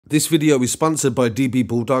This video is sponsored by DB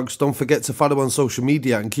Bulldogs. Don't forget to follow on social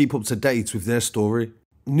media and keep up to date with their story.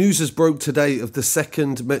 News has broke today of the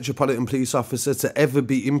second Metropolitan Police officer to ever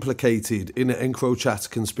be implicated in an Encrochat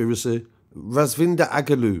conspiracy. PC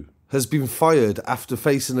Agalliu has been fired after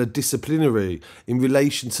facing a disciplinary in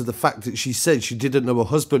relation to the fact that she said she didn't know her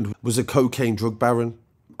husband was a cocaine drug baron.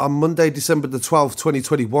 On Monday, December the 12th,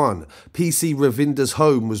 2021, PC Ravinder's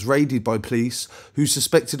home was raided by police who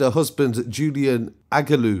suspected her husband, Kensington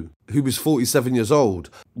Police, who was 47 years old,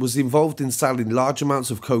 was involved in selling large amounts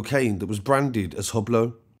of cocaine that was branded as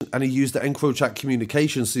Hublo, and he used the Encrochat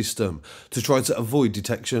communication system to try to avoid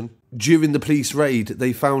detection. During the police raid,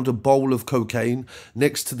 they found a bowl of cocaine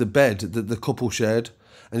next to the bed that the couple shared,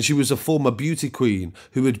 and she was a former beauty queen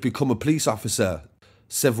who had become a police officer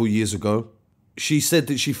several years ago. She said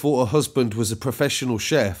that she thought her husband was a professional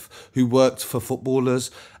chef who worked for footballers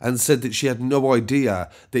and said that she had no idea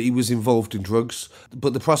that he was involved in drugs.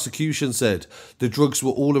 But the prosecution said the drugs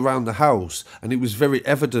were all around the house and it was very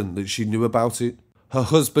evident that she knew about it. Her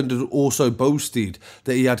husband had also boasted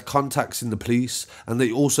that he had contacts in the police, and they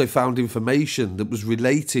also found information that was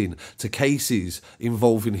relating to cases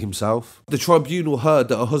involving himself. The tribunal heard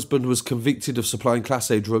that her husband was convicted of supplying Class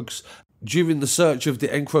A drugs. During the search of the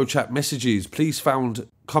Encrochat messages, police found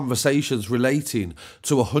conversations relating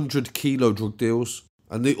to 100-kilo drug deals,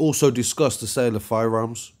 and they also discussed the sale of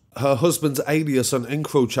firearms. Her husband's alias on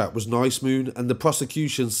Encrochat was Nice Moon, and the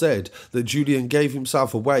prosecution said that Julian gave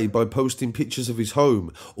himself away by posting pictures of his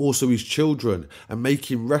home, also his children, and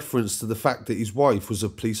making reference to the fact that his wife was a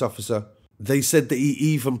police officer. They said that he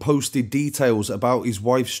even posted details about his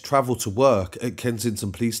wife's travel to work at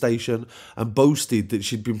Kensington Police Station and boasted that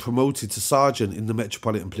she'd been promoted to sergeant in the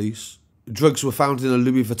Metropolitan Police. Drugs were found in a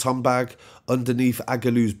Louis Vuitton bag underneath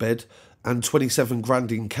Agalliu's bed, and 27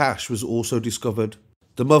 grand in cash was also discovered.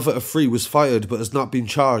 The mother of three was fired but has not been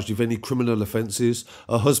charged with any criminal offences.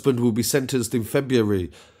 Her husband will be sentenced in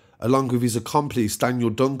February, along with his accomplice Daniel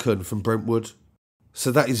Duncan from Brentwood. So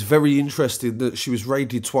that is very interesting that she was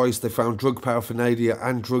raided twice. They found drug paraphernalia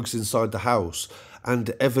and drugs inside the house,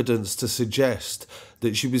 and evidence to suggest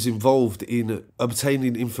that she was involved in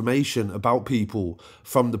obtaining information about people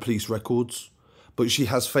from the police records. But she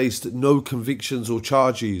has faced no convictions or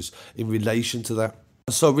charges in relation to that.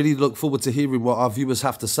 So I really look forward to hearing what our viewers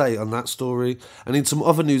have to say on that story. And in some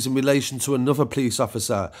other news in relation to another police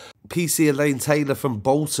officer, PC Elaine Taylor from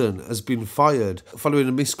Bolton has been fired following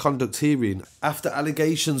a misconduct hearing after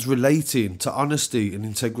allegations relating to honesty and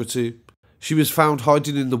integrity. She was found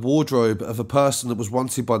hiding in the wardrobe of a person that was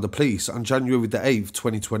wanted by the police on January the 8th,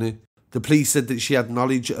 2020. The police said that she had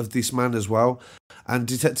knowledge of this man as well, and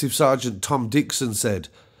Detective Sergeant Tom Dixon said,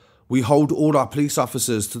 "We hold all our police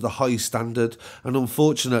officers to the highest standard, and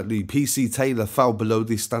unfortunately PC Taylor fell below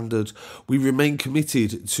this standard. We remain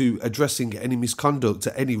committed to addressing any misconduct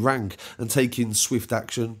at any rank and taking swift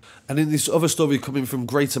action." And in this other story coming from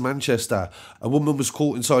Greater Manchester, a woman was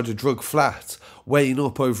caught inside a drug flat, weighing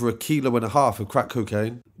up over 1.5 kilos of crack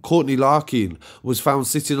cocaine. Courtney Larkin was found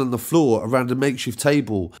sitting on the floor around a makeshift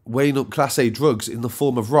table, weighing up Class A drugs in the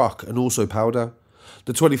form of rock and also powder.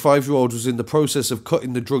 The 25-year-old was in the process of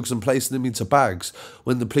cutting the drugs and placing them into bags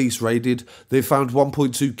when the police raided. They found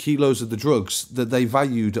 1.2 kilos of the drugs that they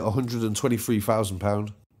valued at £123,000.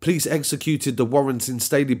 Police executed the warrant in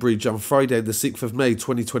Stalybridge on Friday the 6th of May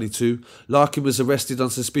 2022. Larkin was arrested on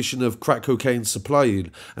suspicion of crack cocaine supplying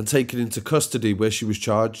and taken into custody where she was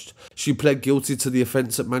charged. She pled guilty to the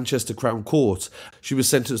offence at Manchester Crown Court. She was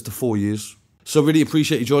sentenced to 4 years. So I really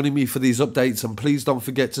appreciate you joining me for these updates, and please don't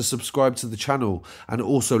forget to subscribe to the channel and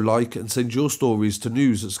also like and send your stories to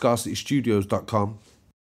news@scarcitystudios.com.